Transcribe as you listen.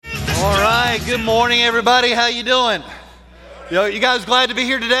right, good morning, everybody. How you doing? You guys glad to be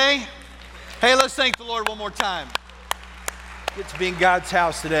here today? Hey, let's thank the Lord one more time. Get to be in God's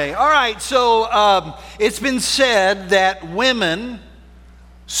house today. All right, so it's been said that women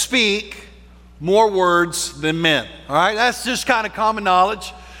speak more words than men. All right, that's just kind of common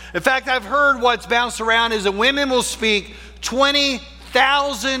knowledge. In fact, I've heard what's bounced around is that women will speak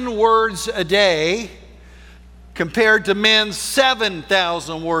 20,000 words a day compared to men's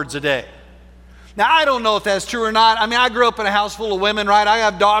 7,000 words a day. Now, I don't know if that's true or not. I mean, I grew up in a house full of women, right? I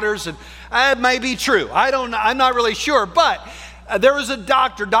have daughters, and it may be true. I'm not really sure. But there was a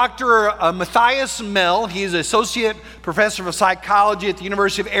doctor, Dr. Matthias Mell. He's an associate professor of psychology at the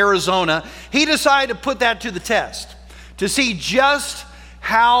University of Arizona. He decided to put that to the test to see just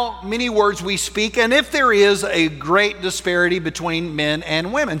how many words we speak and if there is a great disparity between men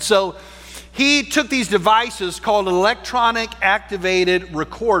and women. So he took these devices called electronic activated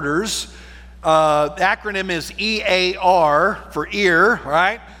recorders. The acronym is EAR for ear,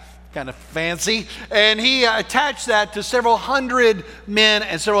 right? Kind of fancy. And he attached that to several hundred men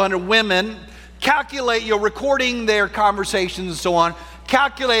and several hundred women, recording their conversations and so on,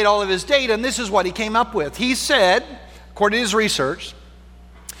 calculate all of his data, and this is what he came up with. He said, according to his research,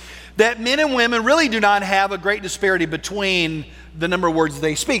 that men and women really do not have a great disparity between the number of words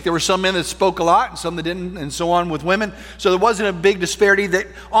they speak. There were some men that spoke a lot and some that didn't, and so on with women. So there wasn't a big disparity. That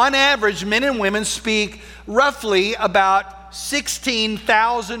on average, men and women speak roughly about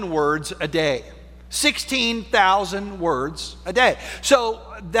 16,000 words a day. 16,000 words a day. So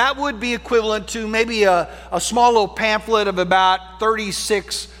that would be equivalent to maybe a small little pamphlet of about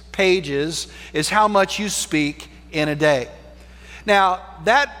 36 pages is how much you speak in a day. Now,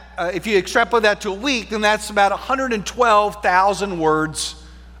 that if you extrapolate that to a week, then that's about 112,000 words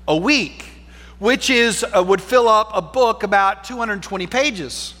a week, which would fill up a book about 220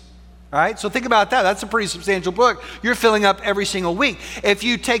 pages. All right, so think about that. That's a pretty substantial book. You're filling up every single week. If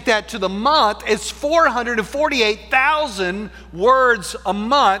you take that to the month, it's 448,000 words a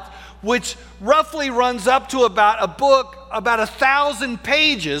month, which roughly runs up to about a book about 1,000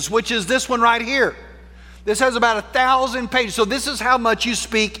 pages, which is this one right here. This has about 1,000 pages. So this is how much you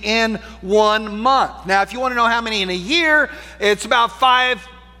speak in 1 month. Now, if you want to know how many in a year, it's about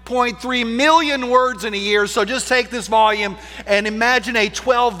 5.3 million words in a year. So just take this volume and imagine a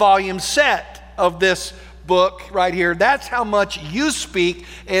 12-volume set of this book right here. That's how much you speak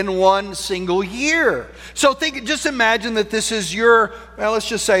in one single year. So just imagine that this is let's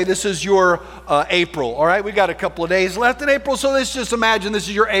just say this is your April, all right? We got a couple of days left in April, so let's just imagine this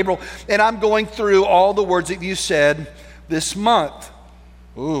is your April, and I'm going through all the words that you said this month.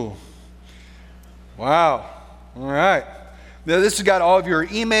 Ooh, wow, all right. Now this has got all of your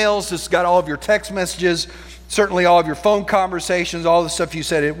emails, this has got all of your text messages, certainly all of your phone conversations, all the stuff you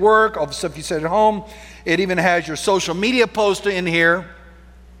said at work, all the stuff you said at home. It even has your social media post in here.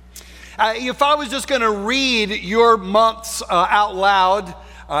 If I was just going to read your months out loud,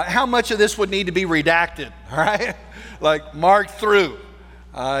 how much of this would need to be redacted, all right? Like marked through.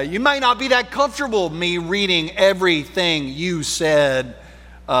 You might not be that comfortable with me reading everything you said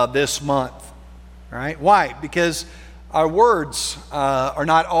this month, all right? Why? Because our words are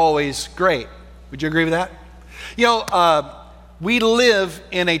not always great. Would you agree with that? You know, we live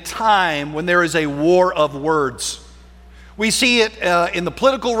in a time when there is a war of words. We see it in the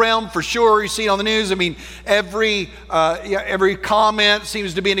political realm for sure. You see it on the news. I mean, every comment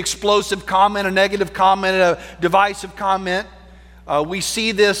seems to be an explosive comment, a negative comment, a divisive comment. We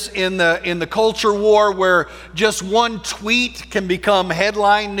see this in the culture war where just one tweet can become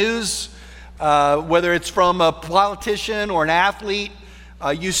headline news, whether it's from a politician or an athlete.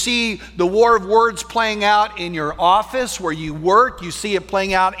 You see the war of words playing out in your office where you work. You see it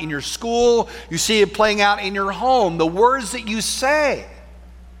playing out in your school. You see it playing out in your home. The words that you say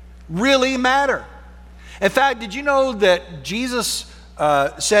really matter. In fact, did you know that Jesus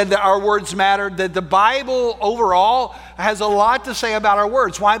said that our words matter? That the Bible overall has a lot to say about our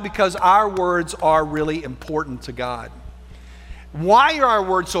words. Why? Because our words are really important to God. Why are our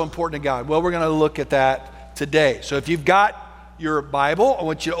words so important to God? Well, we're going to look at that today. So if you've got your Bible, I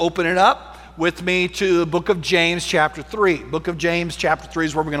want you to open it up with me to the book of James chapter 3. Book of James chapter 3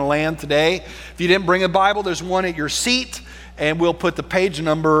 is where we're going to land today. If you didn't bring a Bible, there's one at your seat, and we'll put the page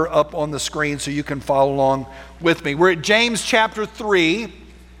number up on the screen so you can follow along with me. We're at James chapter 3,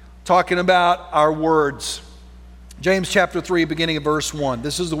 talking about our words. James chapter 3, beginning of verse 1.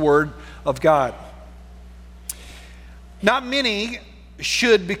 This is the word of God. Not many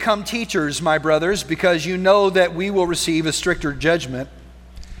should become teachers, my brothers, because you know that we will receive a stricter judgment.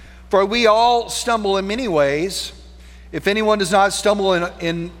 For we all stumble in many ways, If anyone does not stumble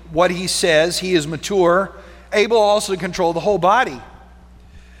in what he says, he is mature, able also to control the whole body.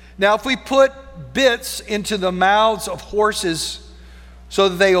 Now, if we put bits into the mouths of horses so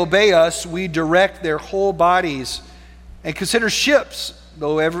that they obey us, we direct their whole bodies. And consider ships,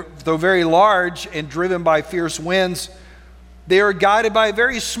 though very large and driven by fierce winds, they are guided by a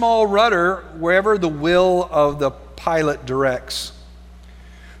very small rudder wherever the will of the pilot directs.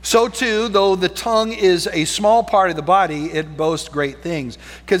 So too, though the tongue is a small part of the body, it boasts great things.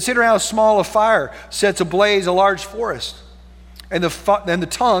 Consider how small a fire sets ablaze a large forest. And the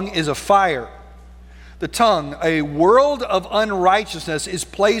tongue is a fire. The tongue, a world of unrighteousness, is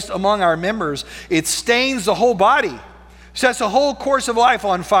placed among our members. It stains the whole body, sets the whole course of life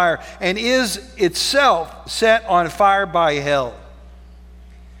on fire, and is itself set on fire by hell.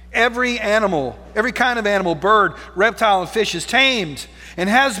 Every animal, every kind of animal, bird, reptile, and fish is tamed and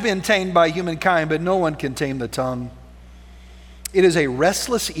has been tamed by humankind, but no one can tame the tongue. It is a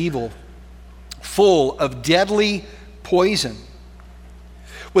restless evil, full of deadly poison.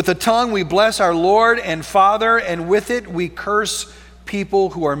 With the tongue we bless our Lord and Father, and with it we curse people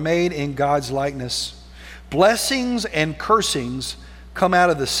who are made in God's likeness. Blessings and cursings come out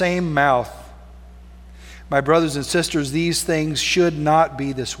of the same mouth. My brothers and sisters, these things should not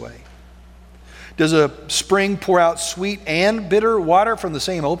be this way. Does a spring pour out sweet and bitter water from the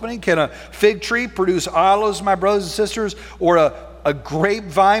same opening? Can a fig tree produce olives, my brothers and sisters, or a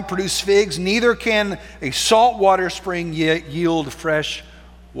grapevine produce figs? Neither can a saltwater spring yield fresh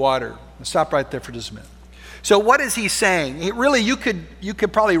water. Let's stop right there for just a minute. So what is he saying? You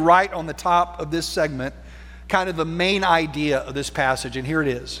could probably write on the top of this segment kind of the main idea of this passage, and here it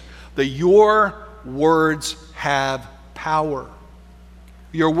is. That your words have power.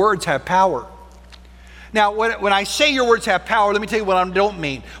 Your words have power. Now, when I say your words have power, let me tell you what I don't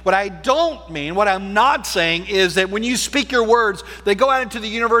mean. What I don't mean, what I'm not saying, is that when you speak your words, they go out into the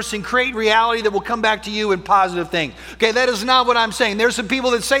universe and create reality that will come back to you in positive things. Okay, that is not what I'm saying. There's some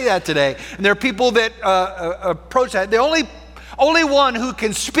people that say that today, and there are people that approach that. The only one who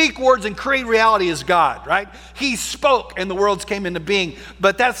can speak words and create reality is God, right? He spoke and the worlds came into being,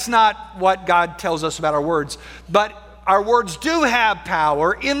 but that's not what God tells us about our words. But our words do have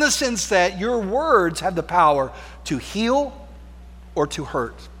power in the sense that your words have the power to heal or to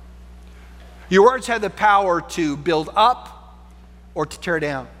hurt. Your words have the power to build up or to tear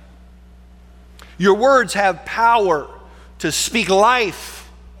down. Your words have power to speak life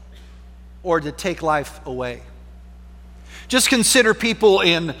or to take life away. Just consider people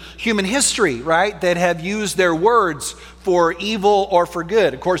in human history, right, that have used their words for evil or for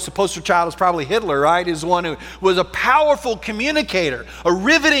good. Of course, the poster child is probably Hitler, right? Is one who was a powerful communicator, a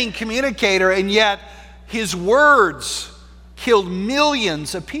riveting communicator, and yet his words killed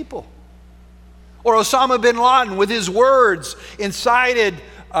millions of people. Or Osama bin Laden, with his words, incited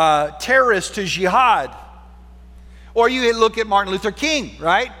terrorists to jihad. Or you look at Martin Luther King,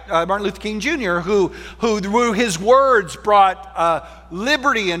 right? Martin Luther King Jr., who through his words brought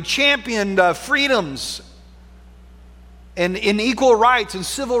liberty and championed freedoms and equal rights and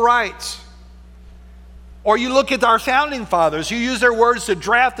civil rights. Or you look at our founding fathers who used their words to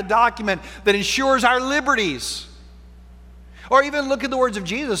draft the document that ensures our liberties. Or even look at the words of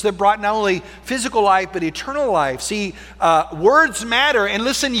Jesus that brought not only physical life, but eternal life. See, words matter, and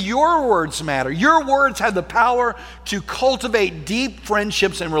listen, your words matter. Your words have the power to cultivate deep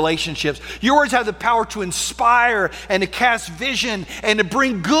friendships and relationships. Your words have the power to inspire and to cast vision and to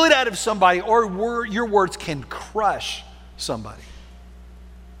bring good out of somebody, or your words can crush somebody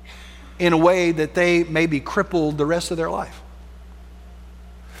in a way that they may be crippled the rest of their life.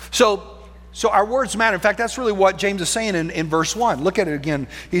 So our words matter. In fact, that's really what James is saying in verse 1. Look at it again.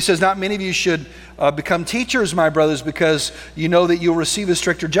 He says, not many of you should become teachers, my brothers, because you know that you'll receive a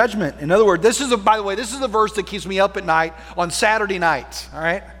stricter judgment. In other words, this is the verse that keeps me up at night on Saturday nights, all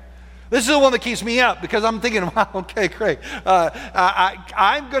right? This is the one that keeps me up because I'm thinking, wow, okay, great.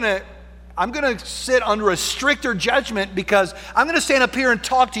 I'm going to sit under a stricter judgment because I'm going to stand up here and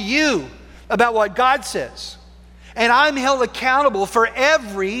talk to you about what God says. And I'm held accountable for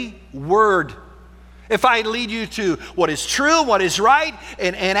every word. If I lead you to what is true, what is right,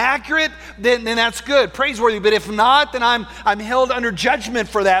 and accurate, then that's good, praiseworthy. But if not, then I'm held under judgment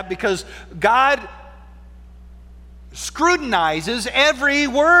for that because God scrutinizes every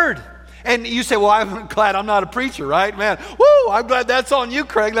word. And you say, well, I'm glad I'm not a preacher, right? Man, woo, I'm glad that's on you,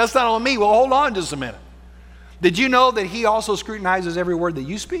 Craig. That's not on me. Well, hold on just a minute. Did you know that he also scrutinizes every word that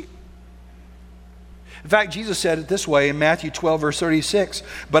you speak? In fact, Jesus said it this way in Matthew 12, verse 36.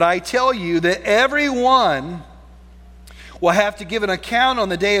 But I tell you that everyone will have to give an account on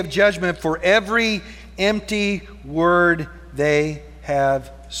the day of judgment for every empty word they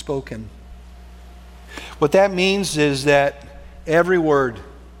have spoken. What that means is that every word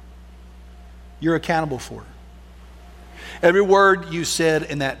you're accountable for. Every word you said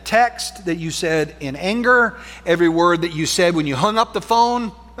in that text, that you said in anger, every word that you said when you hung up the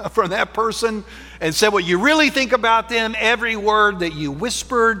phone from that person and said what you really think about them, every word that you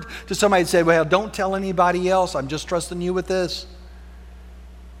whispered to somebody and said, well, don't tell anybody else, I'm just trusting you with this.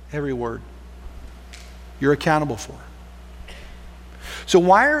 Every word you're accountable for. So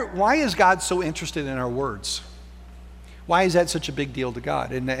why is God so interested in our words? Why is that such a big deal to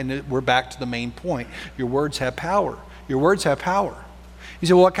God? And we're back to the main point. Your words have power. Your words have power. You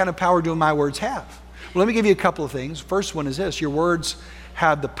say, well, what kind of power do my words have? Well, let me give you a couple of things. First one is this. Your words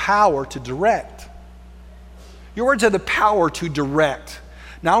have the power to direct. Your words have the power to direct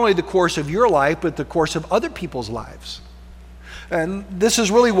not only the course of your life, but the course of other people's lives. And this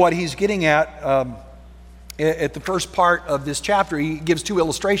is really what he's getting at the first part of this chapter. He gives two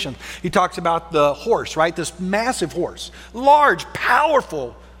illustrations. He talks about the horse, right? This massive horse, large,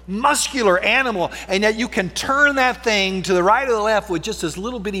 powerful, muscular animal, and yet you can turn that thing to the right or the left with just this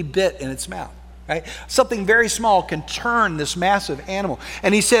little bitty bit in its mouth. Right? Something very small can turn this massive animal.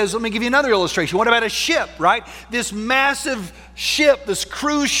 And he says, let me give you another illustration. What about a ship, right? This massive ship, this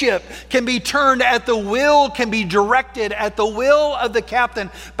cruise ship, can be turned at the will, can be directed at the will of the captain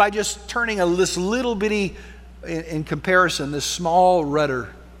by just turning this little bitty, in comparison, this small rudder.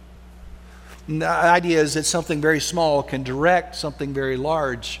 And the idea is that something very small can direct something very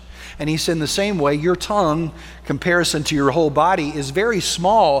large. And he said in the same way, your tongue, comparison to your whole body, is very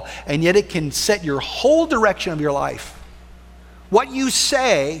small, and yet it can set your whole direction of your life. What you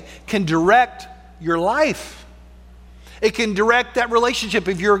say can direct your life. It can direct that relationship,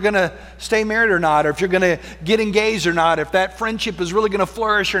 if you're going to stay married or not, or if you're going to get engaged or not, if that friendship is really going to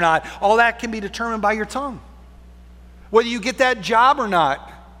flourish or not. All that can be determined by your tongue. Whether you get that job or not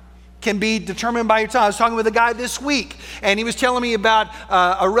can be determined by your tongue. I was talking with a guy this week, and he was telling me about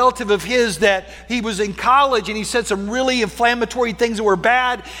a relative of his that he was in college, and he said some really inflammatory things that were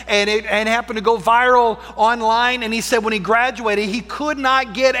bad, and it happened to go viral online. And he said when he graduated, he could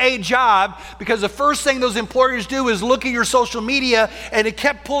not get a job because the first thing those employers do is look at your social media, and it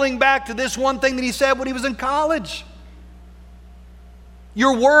kept pulling back to this one thing that he said when he was in college.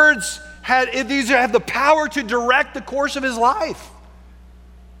 Your words these have the power to direct the course of his life.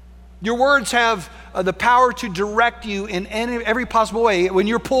 Your words have the power to direct you in every possible way. When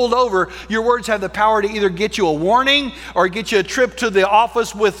you're pulled over, your words have the power to either get you a warning or get you a trip to the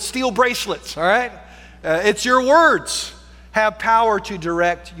office with steel bracelets, all right? It's your words have power to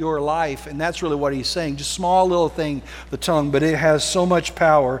direct your life, and that's really what he's saying. Just small little thing, the tongue, but it has so much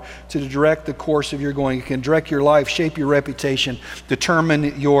power to direct the course of your going. It can direct your life, shape your reputation,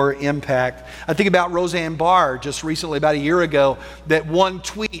 determine your impact. I think about Roseanne Barr just recently, about a year ago, that one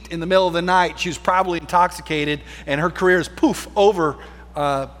tweet in the middle of the night, she was probably intoxicated, and her career is poof, over.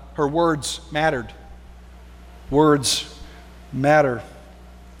 Her words mattered. Words matter.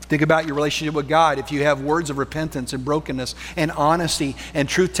 Think about your relationship with God. If you have words of repentance and brokenness and honesty and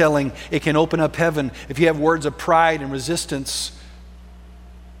truth-telling, it can open up heaven. If you have words of pride and resistance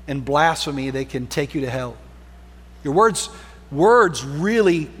and blasphemy, they can take you to hell. Your words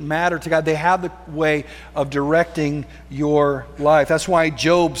really matter to God. They have the way of directing your life. That's why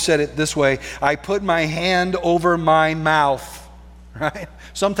Job said it this way, I put my hand over my mouth. Right?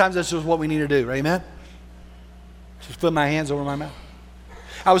 Sometimes that's just what we need to do, right? Amen? Just put my hands over my mouth.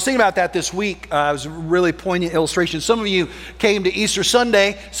 I was thinking about that this week. It was a really poignant illustration. Some of you came to Easter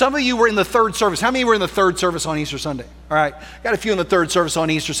Sunday. Some of you were in the third service. How many were in the third service on Easter Sunday? All right. Got a few in the third service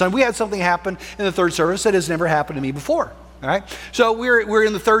on Easter Sunday. We had something happen in the third service that has never happened to me before. All right. So we're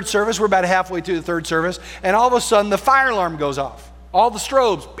in the third service. We're about halfway through the third service. And all of a sudden, the fire alarm goes off. All the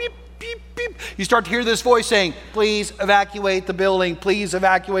strobes, beep, beep, beep. You start to hear this voice saying, please evacuate the building. Please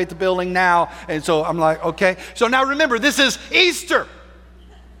evacuate the building now. And so I'm like, okay. So now remember, this is Easter.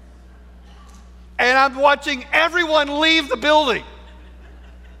 And I'm watching everyone leave the building,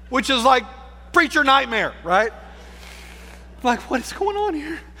 which is like preacher nightmare, right? I'm like, what is going on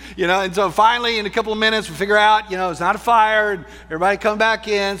here? And so finally, in a couple of minutes, we figure out, it's not a fire, and everybody come back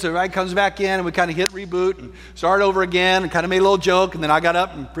in. So everybody comes back in, and we kind of hit reboot and start over again, and kind of made a little joke, and then I got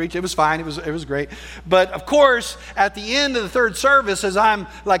up and preached. It was fine. It was great. But of course, at the end of the third service, as I'm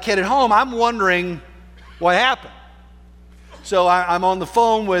like headed home, I'm wondering what happened. So I'm on the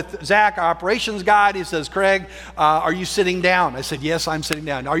phone with Zach, our operations guy. He says, Craig, are you sitting down? I said, yes, I'm sitting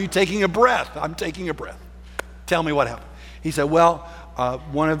down. Are you taking a breath? I'm taking a breath. Tell me what happened. He said, well,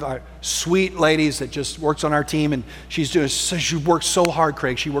 one of our sweet ladies that just works on our team, and she worked so hard,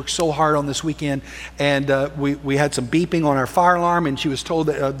 Craig. She worked so hard on this weekend, and we had some beeping on our fire alarm, and she was told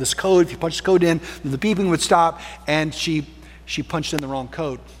that this code, if you punch the code in, the beeping would stop, and she punched in the wrong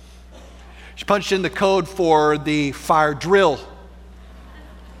code. She punched in the code for the fire drill.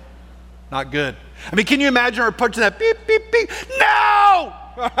 Not good. I mean, can you imagine her punching that beep, beep, beep? No!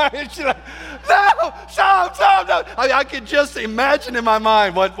 She's like, no, stop. I could just imagine in my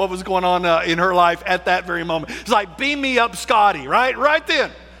mind what was going on in her life at that very moment. It's like, beam me up, Scotty, right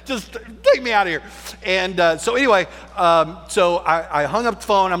then. Just take me out of here. And so anyway, so I hung up the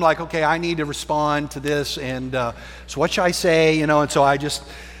phone. I'm like, okay, I need to respond to this. And so what should I say? And so I just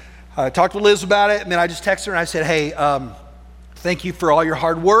talked with Liz about it. And then I just texted her and I said, hey, thank you for all your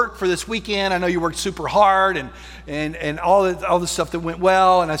hard work for this weekend. I know you worked super hard and all the stuff that went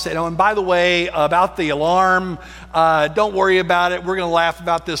well. And I said, and by the way, about the alarm, don't worry about it. We're going to laugh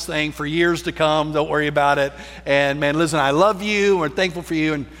about this thing for years to come. Don't worry about it. And man, Liz and I love you. We're thankful for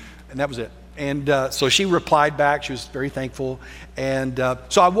you. And that was it. And so she replied back. She was very thankful. And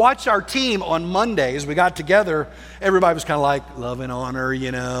so I watched our team on Monday as we got together. Everybody was kind of like loving on her,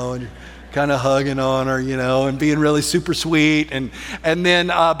 and kind of hugging on her, and being really super sweet. And then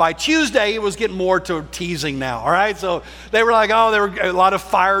by Tuesday, it was getting more to teasing now, all right? So they were like, there were a lot of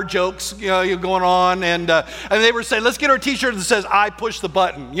fire jokes going on. And they were saying, let's get her a T-shirt that says, I push the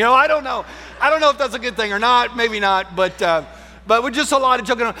button. I don't know. I don't know if that's a good thing or not. Maybe not. But with just a lot of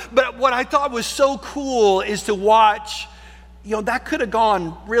joking on. But what I thought was so cool is to watch, that could have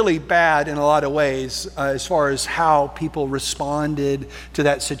gone really bad in a lot of ways as far as how people responded to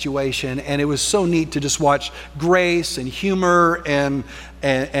that situation. And it was so neat to just watch grace and humor and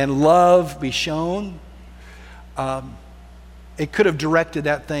love be shown. It could have directed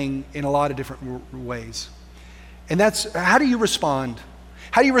that thing in a lot of different ways. And that's, how do you respond?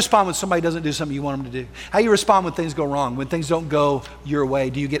 How do you respond when somebody doesn't do something you want them to do? How do you respond when things go wrong, when things don't go your way?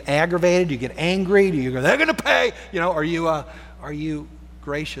 Do you get aggravated? Do you get angry? Do you go, they're going to pay? Are you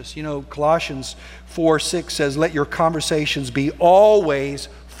gracious? Colossians 4:6 says, let your conversations be always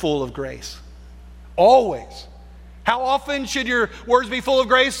full of grace. Always. How often should your words be full of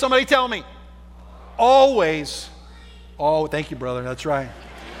grace? Somebody tell me. Always. Oh, thank you, brother. That's right.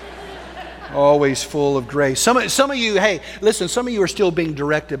 Always full of grace. Some of you, hey, listen, some of you are still being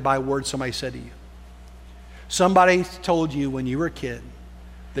directed by words somebody said to you. Somebody told you when you were a kid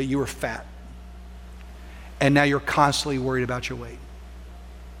that you were fat. And now you're constantly worried about your weight.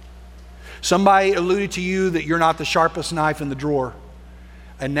 Somebody alluded to you that you're not the sharpest knife in the drawer.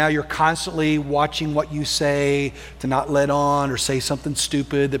 And now you're constantly watching what you say to not let on or say something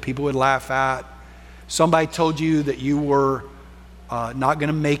stupid that people would laugh at. Somebody told you that you were not going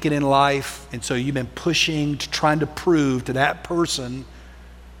to make it in life, and so you've been pushing, trying to prove to that person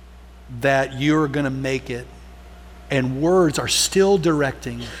that you're going to make it, and words are still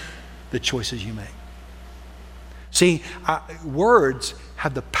directing the choices you make. See, words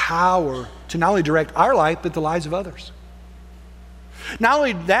have the power to not only direct our life, but the lives of others. Not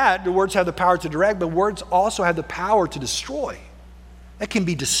only that, the words have the power to direct, but words also have the power to destroy. That can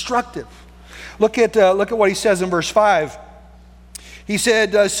be destructive. Look at what he says in verse 5. He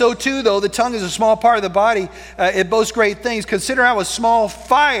said, so too, though the tongue is a small part of the body, it boasts great things. Consider how a small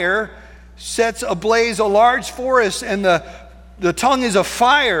fire sets ablaze a large forest, and the tongue is a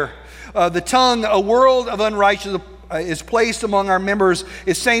fire. The tongue, a world of unrighteousness, is placed among our members.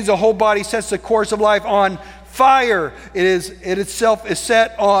 It stains the whole body, sets the course of life on fire. It itself is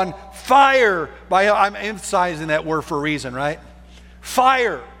set on fire. I'm emphasizing that word for a reason, right?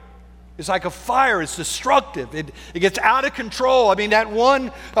 Fire. It's like a fire. It's destructive. It gets out of control. I mean, that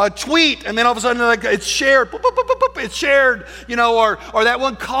one tweet, and then all of a sudden, it's shared. It's shared, or that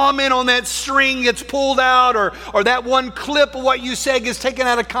one comment on that string gets pulled out, or that one clip of what you said gets taken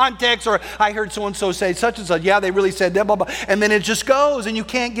out of context, or I heard so-and-so say such and such. Yeah, they really said that, blah, blah. And then it just goes, and you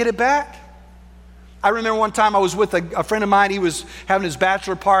can't get it back. I remember one time I was with a friend of mine. He was having his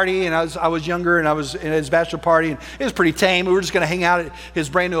bachelor party, and I was younger, and I was in his bachelor party, and it was pretty tame. We were just going to hang out at his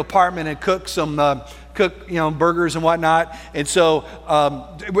brand new apartment and cook some burgers and whatnot. And so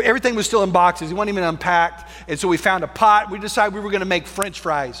everything was still in boxes. He wasn't even unpacked. And so we found a pot. We decided we were going to make French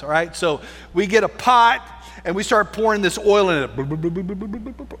fries. All right. So we get a pot and we start pouring this oil in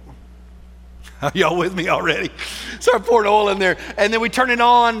it. Y'all with me already? Start pouring oil in there. And then we turn it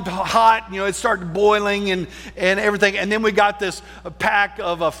on hot. It started boiling and everything. And then we got this pack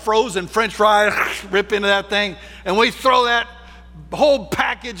of frozen French fries, rip into that thing. And we throw that whole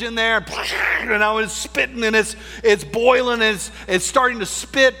package in there. And I was spitting, and it's boiling. And it's starting to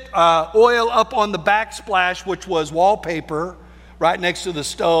spit oil up on the backsplash, which was wallpaper, right next to the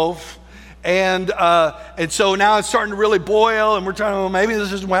stove. And so now it's starting to really boil, and we're trying to, well, maybe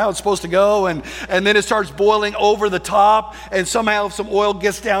this isn't how it's supposed to go. And then it starts boiling over the top, and somehow some oil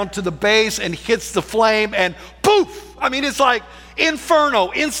gets down to the base and hits the flame, and poof! I mean, it's like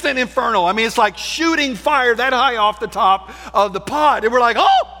inferno, instant inferno. I mean, it's like shooting fire that high off the top of the pot. And we're like,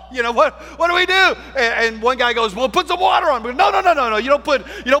 oh! You know, what do we do? And one guy goes, well, put some water on. No. You don't put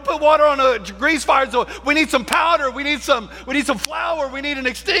water on a grease fire. So we need some powder. We need some flour. We need an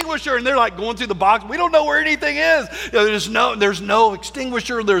extinguisher. And they're like going through the box. We don't know where anything is. You know, there's no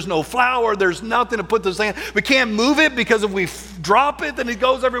extinguisher. There's no flour. There's nothing to put this thing in. We can't move it because if we drop it, then it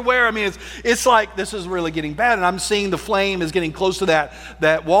goes everywhere. I mean, it's like this is really getting bad. And I'm seeing the flame is getting close to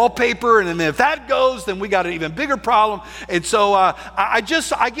that wallpaper. And then if that goes, then we got an even bigger problem. And so I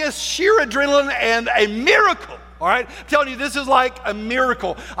guess sheer adrenaline and a miracle. All right, I'm telling you, this is like a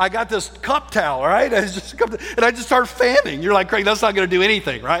miracle. I got this cup towel, all right, and I just start fanning. You're like, Craig, that's not going to do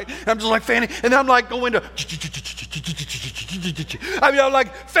anything, right? I'm just like fanning, and then I'm like going to, I'm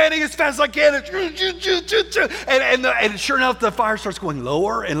like fanning as fast as I can, and sure enough, the fire starts going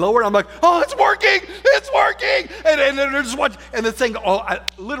lower and lower. And I'm like, oh, it's working, and then there's one, and the thing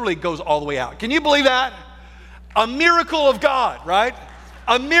literally goes all the way out. Can you believe that? A miracle of God, right?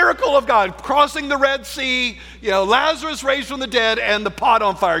 A miracle of God, crossing the Red Sea, you know, Lazarus raised from the dead, and the pot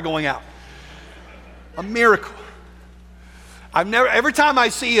on fire going out. A miracle. Every time I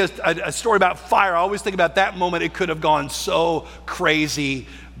see a story about fire, I always think about that moment. It could have gone so crazy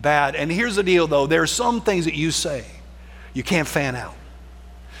bad. And here's the deal, though. There are some things that you say you can't fan out.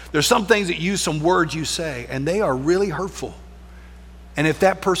 There's some things that some words you say, and they are really hurtful. And if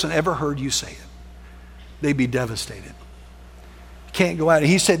that person ever heard you say it, they'd be devastated. Can't go out. And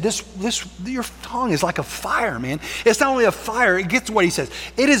he said, your tongue is like a fire, man. It's not only a fire, it gets to what he says.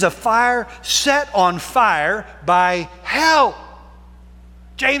 It is a fire set on fire by hell.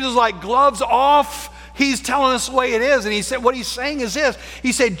 James is like, gloves off. He's telling us the way it is. And he said, what he's saying is this.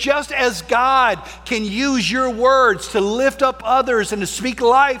 He said, just as God can use your words to lift up others and to speak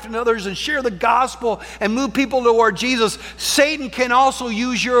life in others and share the gospel and move people toward Jesus, Satan can also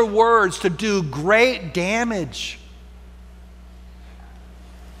use your words to do great damage.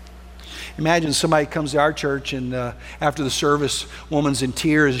 Imagine somebody comes to our church and after the service, woman's in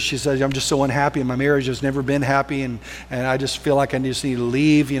tears. She says, I'm just so unhappy and my marriage has never been happy and I just feel like I just need to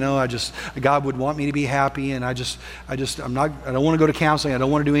leave. You know, God would want me to be happy and I don't want to go to counseling. I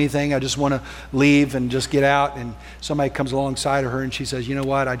don't want to do anything. I just want to leave and just get out. And somebody comes alongside of her and she says, you know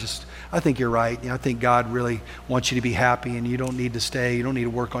what? I think you're right. You know, I think God really wants you to be happy and you don't need to stay. You don't need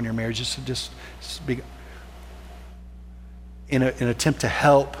to work on your marriage. Just be in an attempt to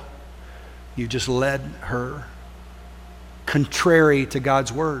help. You just led her contrary to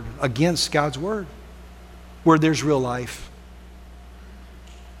God's word, against God's word, where there's real life.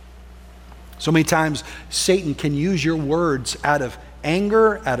 So many times Satan can use your words out of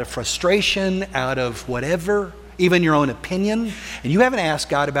anger, out of frustration, out of whatever, even your own opinion. And you haven't asked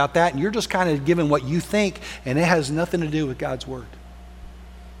God about that, and you're just kind of giving what you think, and it has nothing to do with God's word.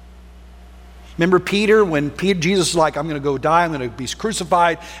 Remember Peter, when Jesus was like, I'm going to go die, I'm going to be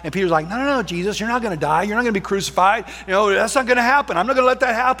crucified. And Peter's like, no, Jesus, you're not going to die. You're not going to be crucified. You know, that's not going to happen. I'm not going to let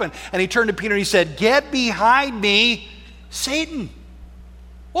that happen. And he turned to Peter and he said, get behind me, Satan.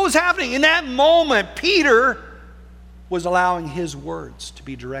 What was happening? In that moment, Peter was allowing his words to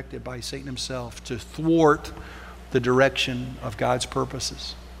be directed by Satan himself to thwart the direction of God's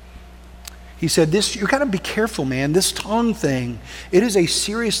purposes. He said, you got to be careful, man. This tongue thing, it is a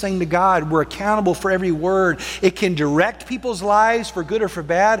serious thing to God. We're accountable for every word. It can direct people's lives for good or for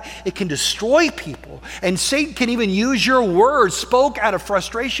bad. It can destroy people. And Satan can even use your words spoke out of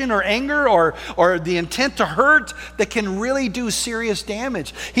frustration or anger or the intent to hurt that can really do serious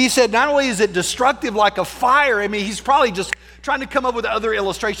damage. He said, not only is it destructive like a fire, I mean, he's probably just trying to come up with other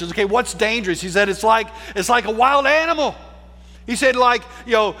illustrations. Okay, what's dangerous? He said, it's like a wild animal. He said, like,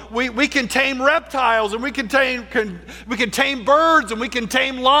 you know, we can tame reptiles and we can tame birds and we can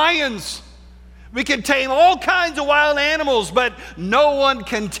tame lions. We can tame all kinds of wild animals, but no one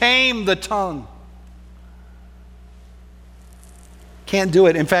can tame the tongue. Can't do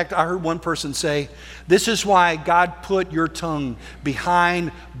it. In fact, I heard one person say, this is why God put your tongue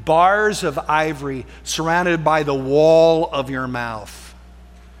behind bars of ivory surrounded by the wall of your mouth.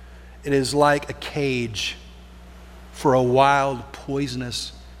 It is like a cage for a wild,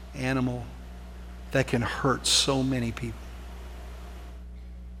 poisonous animal that can hurt so many people.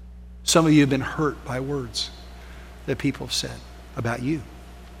 Some of you have been hurt by words that people have said about you.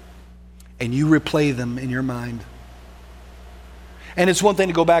 And you replay them in your mind. And it's one thing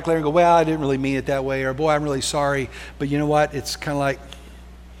to go back later and go, well, I didn't really mean it that way, or boy, I'm really sorry. But you know what? It's kind of like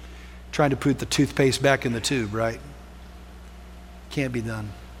trying to put the toothpaste back in the tube, right? Can't be done.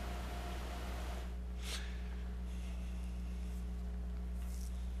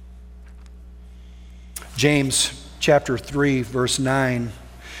 James chapter 3, verse 9.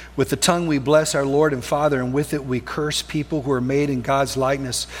 With the tongue we bless our Lord and Father, and with it we curse people who are made in God's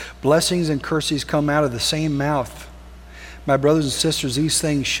likeness. Blessings and curses come out of the same mouth. My brothers and sisters, these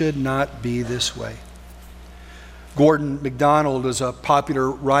things should not be this way. Gordon MacDonald is a popular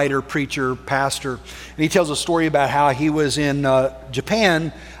writer, preacher, pastor, and he tells a story about how he was in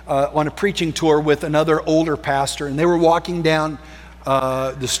Japan on a preaching tour with another older pastor, and they were walking down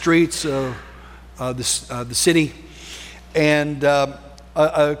the streets of the city, and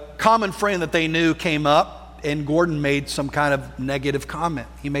a common friend that they knew came up, and Gordon made some kind of negative comment.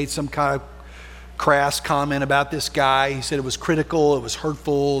 He made some kind of crass comment about this guy. He said it was critical, it was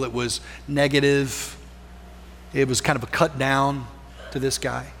hurtful, it was negative. It was kind of a cut down to this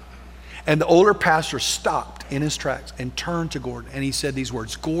guy. And the older pastor stopped in his tracks and turned to Gordon, and he said these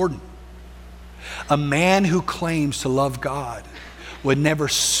words, Gordon, a man who claims to love God would never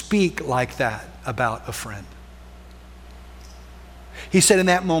speak like that about a friend. He said in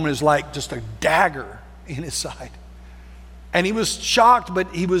that moment it was like just a dagger in his side. And he was shocked,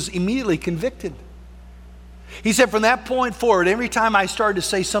 but he was immediately convicted. He said from that point forward, every time I started to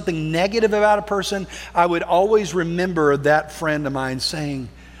say something negative about a person, I would always remember that friend of mine saying,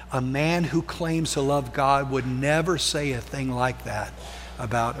 a man who claims to love God would never say a thing like that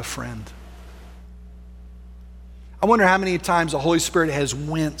about a friend. I wonder how many times the Holy Spirit has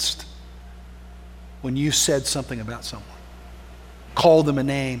winced when you said something about someone, called them a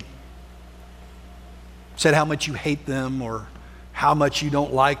name, said how much you hate them or how much you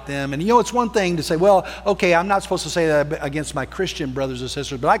don't like them. And you know, it's one thing to say, well, okay, I'm not supposed to say that against my Christian brothers and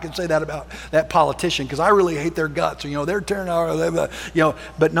sisters, but I can say that about that politician because I really hate their guts, or, you know, they're tearing out, you know.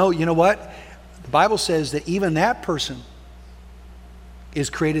 But no, you know what? The Bible says that even that person is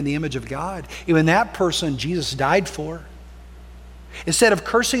created in the image of God. Even that person Jesus died for. Instead of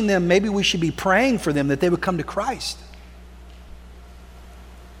cursing them, maybe we should be praying for them that they would come to Christ.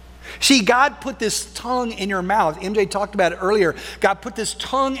 See, God put this tongue in your mouth. MJ talked about it earlier. God put this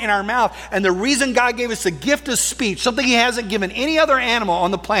tongue in our mouth. And the reason God gave us the gift of speech, something He hasn't given any other animal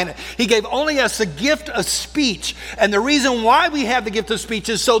on the planet, He gave only us the gift of speech. And the reason why we have the gift of speech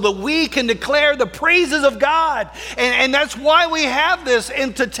is so that we can declare the praises of God. And that's why we have this,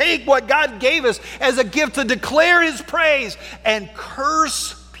 and to take what God gave us as a gift to declare His praise and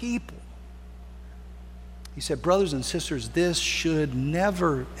curse people. He said, brothers and sisters, this should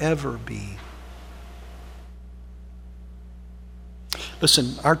never, ever be.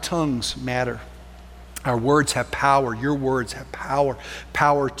 Listen, our tongues matter. Our words have power. Your words have power.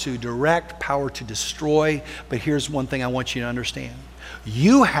 Power to direct, power to destroy. But here's one thing I want you to understand.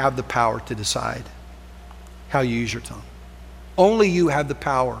 You have the power to decide how you use your tongue. Only you have the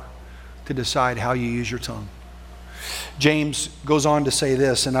power to decide how you use your tongue. James goes on to say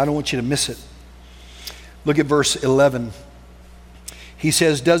this, and I don't want you to miss it. Look at verse 11. He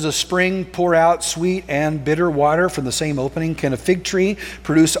says, does a spring pour out sweet and bitter water from the same opening? Can a fig tree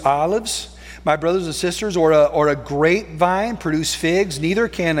produce olives? My brothers and sisters, or a grapevine produce figs? Neither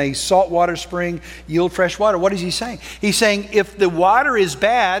can a saltwater spring yield fresh water. What is he saying? He's saying if the water is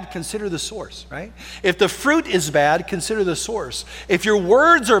bad, consider the source, right? If the fruit is bad, consider the source. If your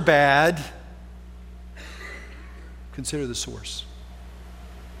words are bad, consider the source.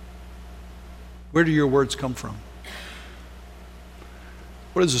 Where do your words come from?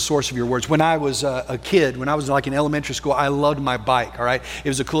 What is the source of your words? When I was a kid, when I was like in elementary school, I loved my bike, all right? It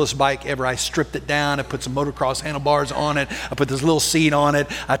was the coolest bike ever. I stripped it down. I put some motocross handlebars on it. I put this little seat on it.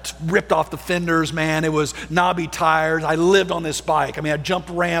 I ripped off the fenders, man. It was knobby tires. I lived on this bike. I mean, I jumped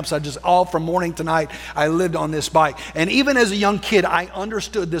ramps. I just, all from morning to night, I lived on this bike. And even as a young kid, I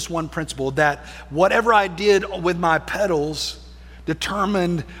understood this one principle, that whatever I did with my pedals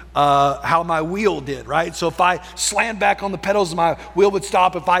determined how my wheel did, right? So if I slammed back on the pedals, my wheel would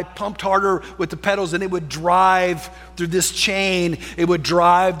stop. If I pumped harder with the pedals, then it would drive through this chain. It would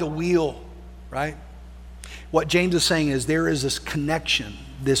drive the wheel, right? What James is saying is there is this connection,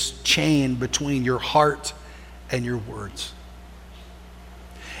 this chain between your heart and your words.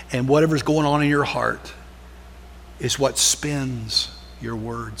 And whatever's going on in your heart is what spins your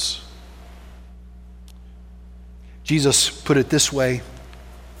words. Jesus put it this way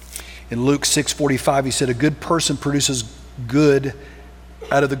in Luke 6:45. He said, a good person produces good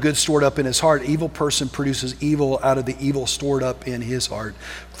out of the good stored up in his heart. Evil person produces evil out of the evil stored up in his heart.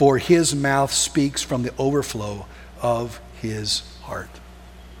 For his mouth speaks from the overflow of his heart. heart.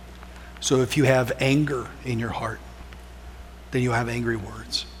 So if you have anger in your heart, then you have angry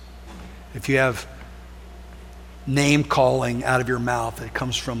words. If you have name calling out of your mouth that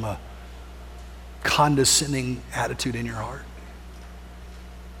comes from a condescending attitude in your heart.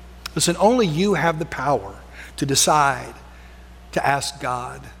 Listen, only you have the power to decide to ask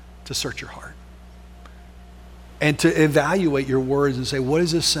God to search your heart and to evaluate your words and say, what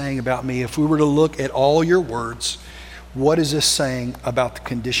is this saying about me? If we were to look at all your words, what is this saying about the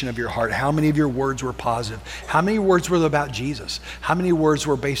condition of your heart? How many of your words were positive? How many words were about Jesus? How many words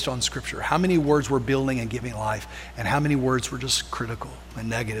were based on Scripture? How many words were building and giving life? And how many words were just critical and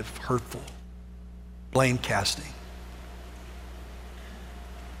negative, hurtful, blame casting?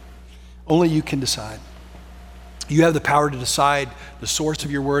 Only you can decide. You have the power to decide the source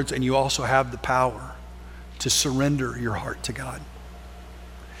of your words, and you also have the power to surrender your heart to God.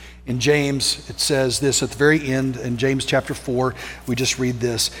 In James, it says this at the very end, in James chapter 4, we just read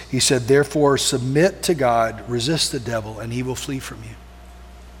this. He said, therefore, submit to God, resist the devil, and he will flee from you.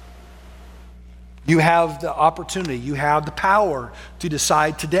 You have the opportunity, you have the power to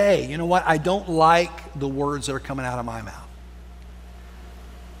decide today, you know what, I don't like the words that are coming out of my mouth.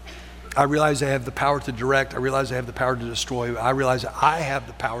 I realize I have the power to direct, I realize I have the power to destroy, I realize that I have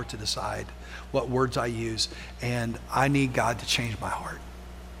the power to decide what words I use, and I need God to change my heart.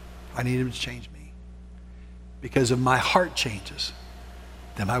 I need him to change me. Because if my heart changes,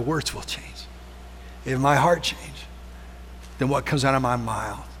 then my words will change. If my heart changes, then what comes out of my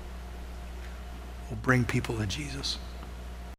mouth will bring people to Jesus.